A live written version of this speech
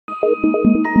One,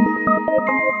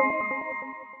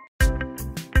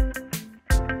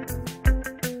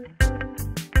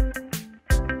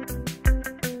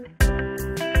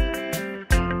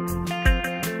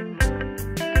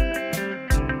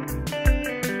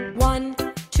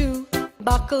 two,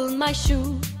 buckle my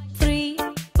shoe. 3,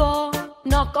 4,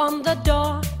 knock on the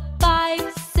door.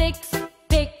 5, 6,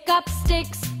 pick up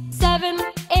sticks. 7,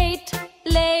 8,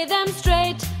 lay them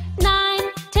straight. 9,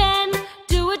 10,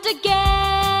 do it again.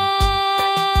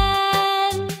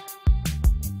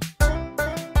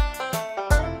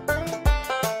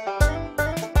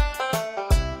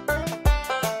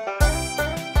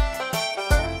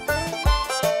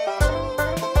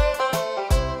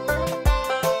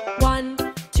 1,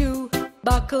 2,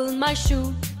 buckle my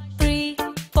shoe. 3,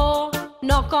 4,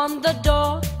 knock on the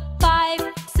door. 5,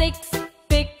 6,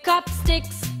 pick up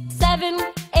sticks. 7,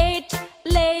 8,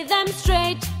 lay them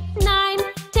straight. 9,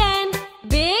 10,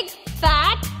 big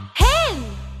fat hen.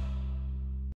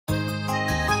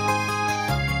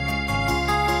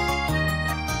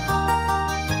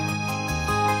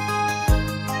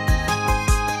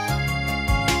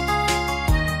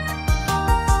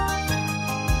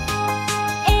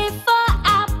 A for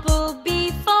apple,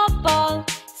 B for ball,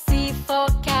 C for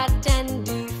cat and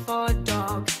D for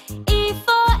dog. E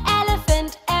for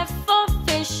elephant, F for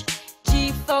fish,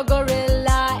 G for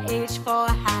gorilla, H for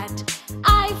hat.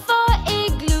 I for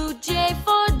igloo, J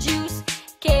for juice,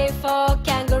 K for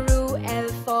kangaroo, L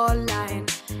for lion.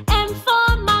 M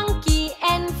for monkey,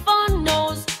 N for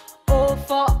nose, O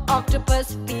for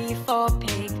octopus, P for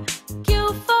pig.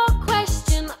 Q for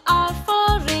question, R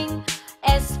for ring,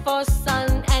 S for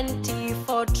sun and T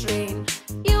for train.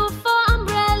 U for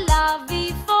umbrella,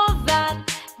 V for van,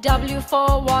 W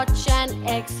for watch and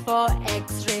X for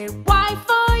x-ray. Y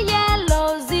for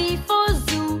yellow, Z for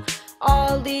zoo,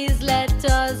 all these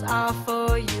letters are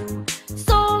for you.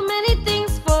 So many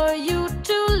things for you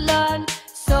to learn,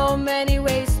 so many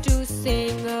ways to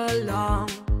sing along.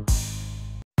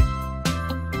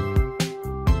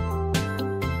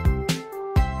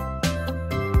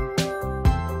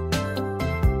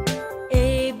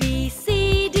 A, B,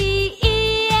 C, D,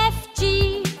 E, F,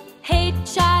 G,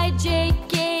 H, I, J,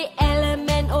 K, L, M,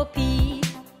 N, O, P,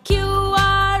 Q,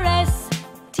 R,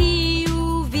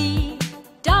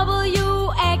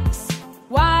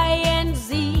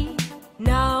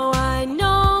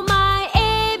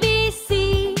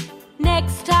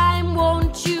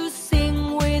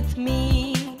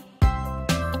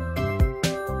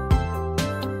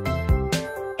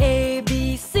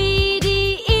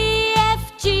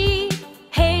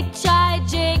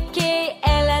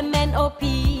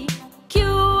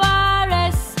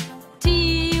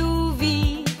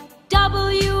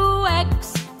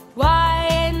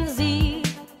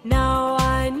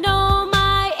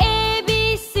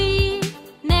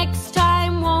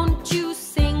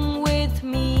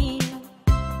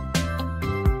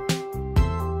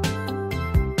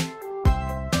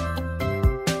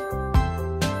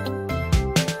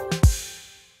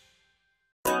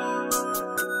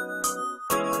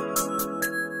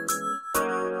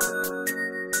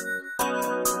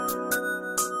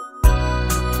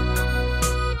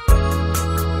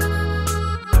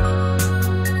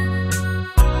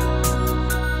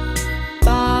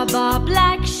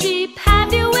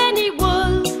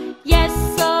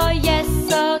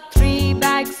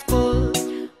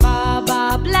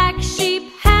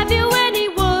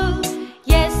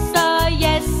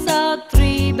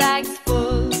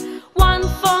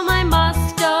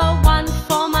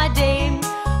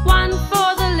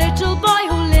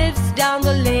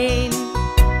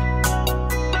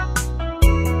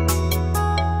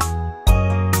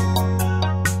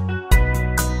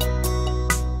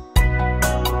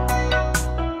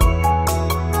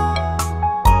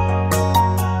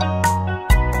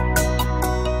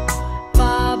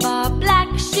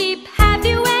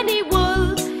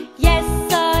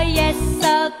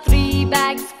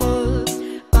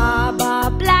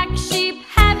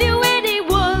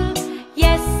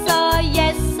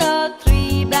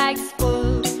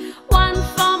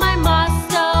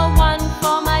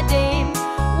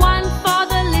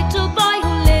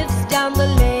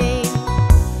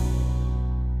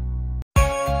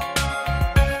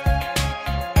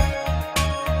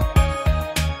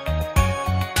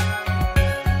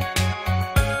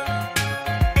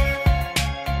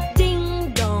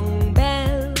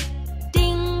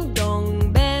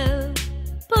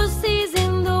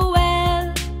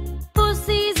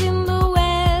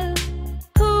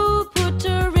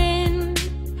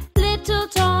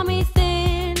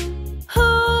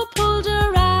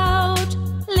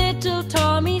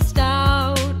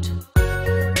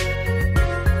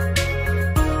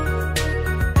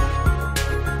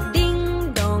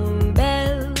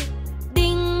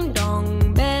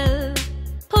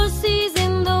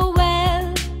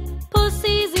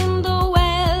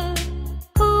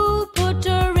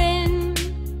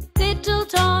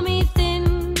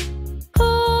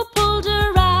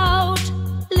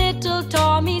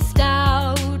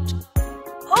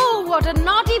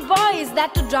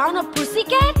 that to drown a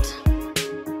pussycat?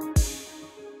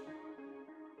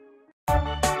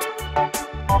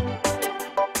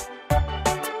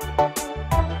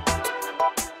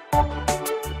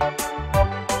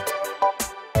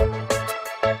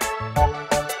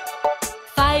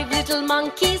 Five little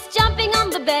monkeys jumping on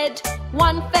the bed.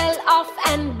 One fell off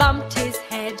and bumped his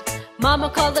head. Mama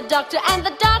called the doctor and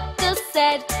the doctor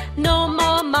said, no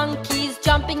more monkeys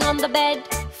jumping on the bed.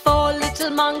 Four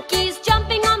little monkeys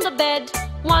jumping on the bed.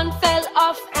 One fell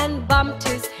off and bumped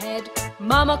his head.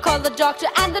 Mama called the doctor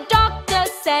and the doctor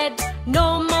said,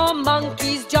 no more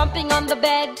monkeys jumping on the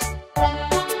bed.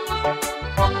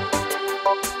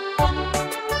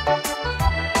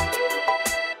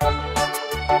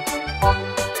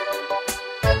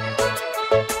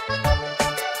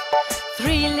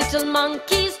 Three little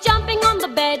monkeys jumping on the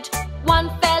bed. One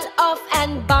fell off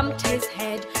and bumped his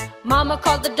head. Mama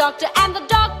called the doctor and the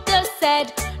doctor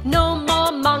said, no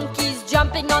more monkeys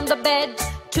jumping on the bed.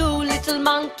 Two little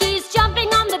monkeys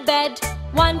jumping on the bed.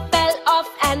 One fell off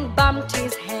and bumped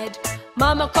his head.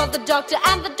 Mama called the doctor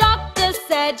and the doctor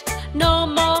said, no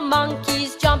more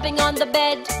monkeys jumping on the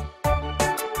bed.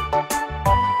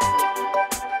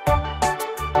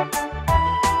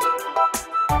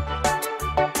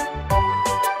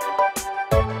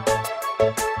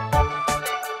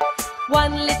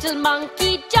 One little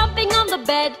monkey jumping on the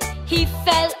bed. He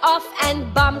fell off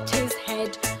and bumped his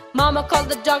head. Mama called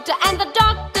the doctor and the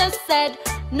doctor said,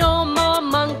 no more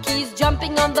monkeys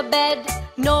jumping on the bed.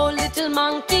 No little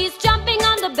monkeys jumping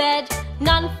on the bed.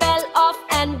 None fell off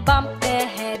and bumped their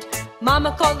head.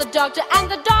 Mama called the doctor and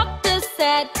the doctor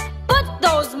said, put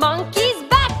those monkeys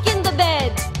back in the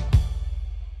bed.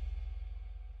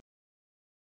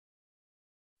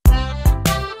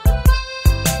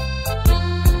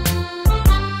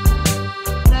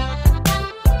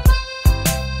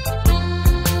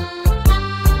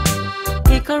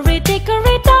 Dickory,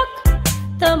 dickory, dock,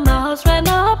 the mouse ran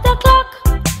up the clock.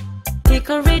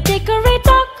 Dickory, dickory,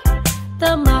 dock,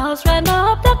 the mouse ran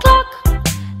up the clock.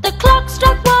 The clock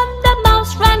struck one, the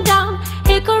mouse ran down.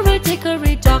 Hickory,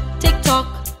 dickory, dock, tick tock.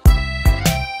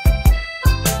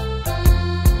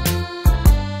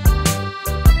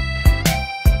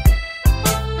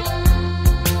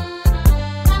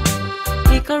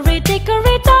 Dickory,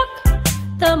 dickory, dock,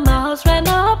 the mouse ran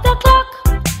up the clock.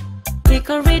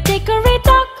 Dickory, dickory,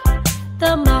 dock,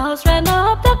 the mouse ran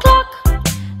up the clock.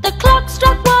 The clock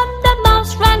struck one, the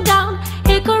mouse ran down.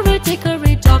 Hickory,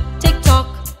 dickory, dock, tick tock.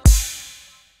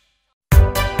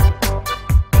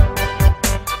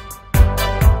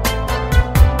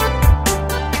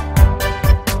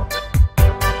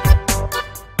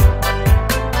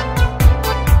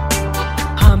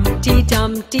 Humpty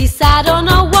Dumpty sat on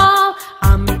a wall.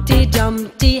 Humpty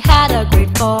Dumpty had a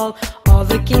great fall. All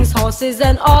the king's horses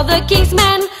and all the king's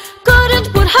men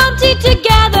couldn't put Humpty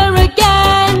together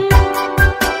again.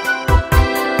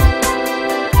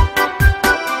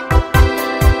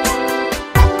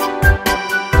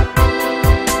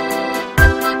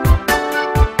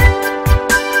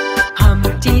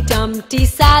 Humpty Dumpty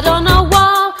sat on a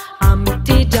wall.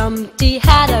 Humpty Dumpty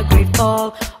had a great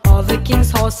fall. All the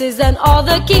king's horses and all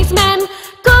the king's men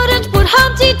couldn't put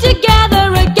Humpty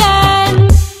together again.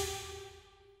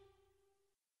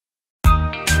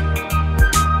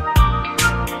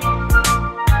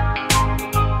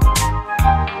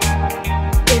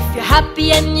 If you're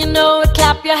happy and you know it,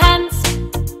 clap your hands.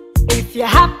 If you're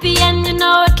happy and you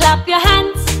know it, clap your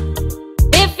hands.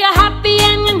 If you're happy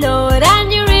and you know it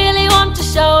and you really want to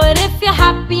show it. If you're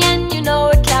happy and you know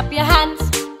it, clap your hands.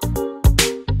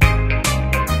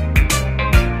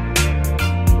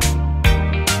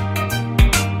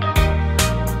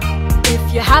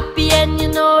 If you're happy and you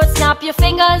know it, snap your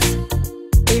fingers.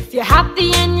 If you're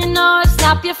happy and you know it,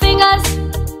 snap your fingers.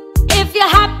 If you're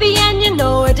happy and you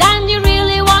know it and you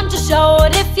really want to show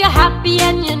it. If you're happy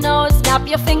and you know it, snap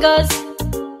your fingers.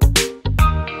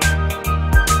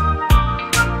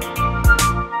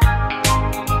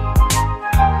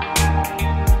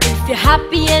 If you're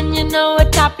happy and you know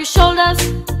it, tap your shoulders.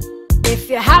 If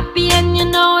you're happy and you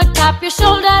know it, tap your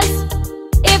shoulders.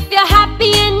 If you're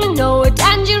happy and you know it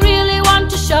and you really want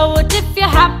to show it. If you're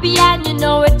happy and you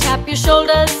know it, tap your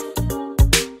shoulders.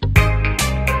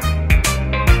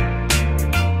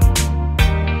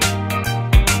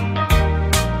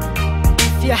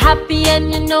 If you're happy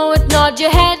and you know it, nod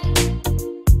your head.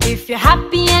 If you're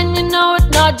happy and you know it,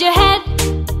 nod your head.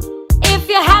 If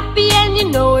you're happy and you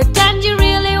know it and you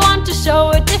really want to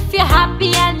show it. If you're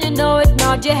happy and you know it,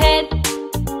 nod your head.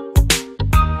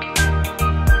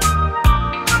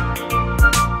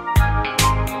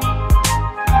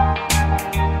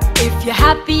 If you're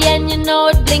happy and you know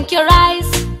it, blink your eyes.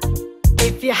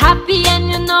 If you're happy and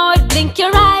you know it, blink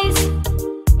your eyes.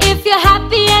 If you're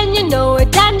happy and you know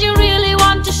it, and you really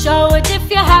want to show it. If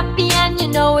you're happy and you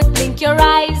know it, blink your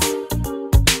eyes.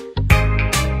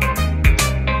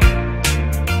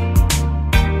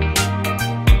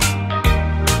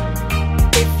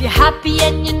 If you're happy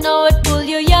and you know it, pull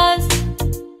your ears.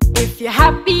 If you're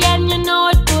happy and you know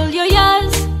it, pull your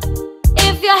ears.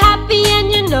 If you're happy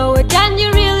and you know it, and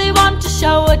you really want to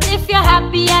show it. If you're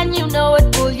happy and you know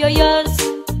it, pull your ears.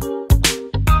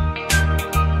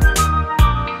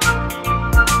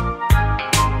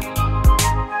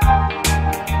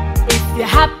 If you're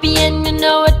happy and you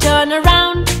know it, turn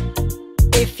around.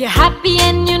 If you're happy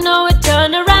and you know it,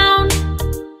 turn around.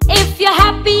 If you're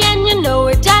happy and you know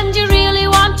it, and you really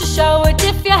want to show it.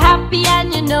 If you're happy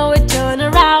and you know it, turn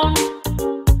around.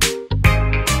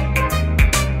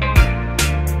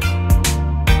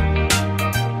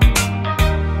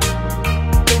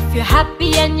 If you're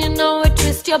happy and you know it,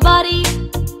 twist your body.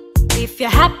 If you're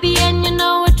happy and you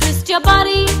know it, twist your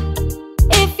body.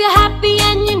 If you're happy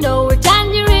and you know it,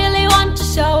 and you really want to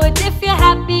show it. If you're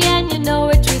happy and you know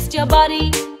it, twist your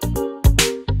body.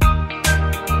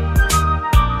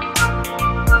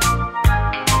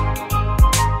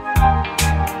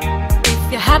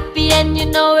 If you're happy and you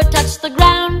know it, touch the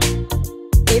ground.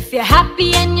 If you're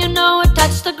happy and you know it,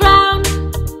 touch the ground.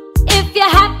 If you're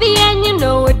happy and you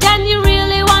know it, and you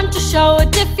really want to show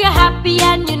it. If you're happy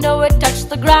and you know it, touch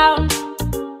the ground.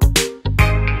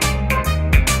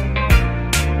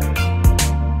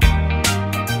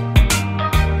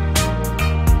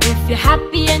 If you're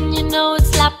happy and you know it,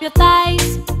 slap your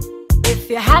thighs. If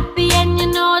you're happy and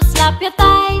you know it, slap your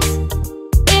thighs.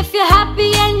 If you're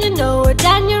happy and you know it,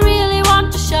 and you really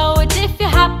want to show it. If you're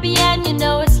happy and you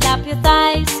know it, slap your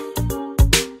thighs.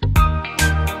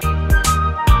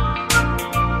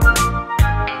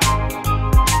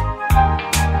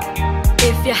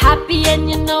 If you're happy and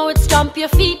you know it, stomp your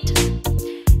feet.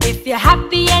 If you're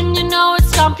happy and you know it,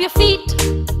 stomp your feet.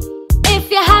 If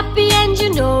you're happy and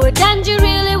you know it, and you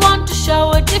really want to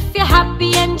show it. If you're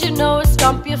happy and you know it,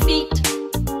 stomp your feet.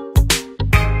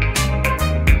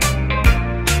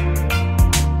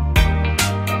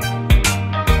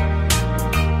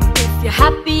 If you're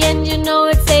happy and you know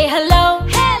it, say hello.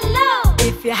 Hello.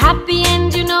 If you're happy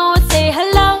and you know it, say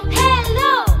hello.